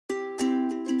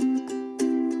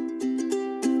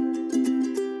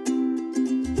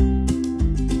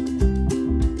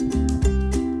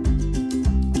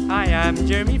I'm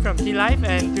Jeremy from Tealive,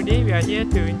 and today we are here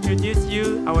to introduce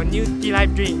you our new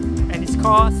Tealive drink, and it's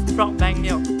called Frog Bang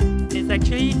Milk. It's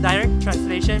actually direct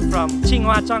translation from青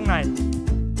蛙撞奶.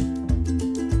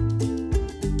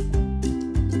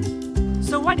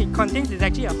 So what it contains is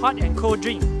actually a hot and cold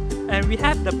drink, and we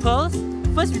have the pearls.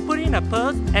 First we put in the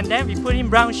pearls, and then we put in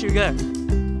brown sugar.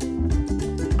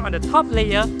 On the top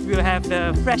layer, we'll have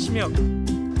the fresh milk.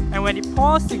 And when it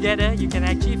pours together, you can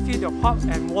actually feel the hot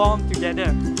and warm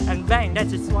together. And bang,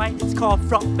 that is why it's called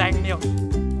Frog Bang Milk.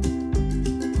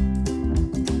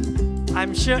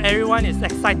 I'm sure everyone is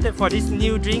excited for this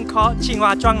new drink called青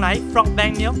蛙撞奶Frog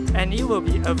Bang Milk, and it will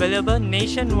be available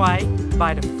nationwide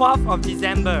by the 4th of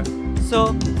December.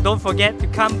 So don't forget to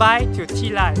come by to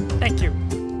Tealive. Thank you.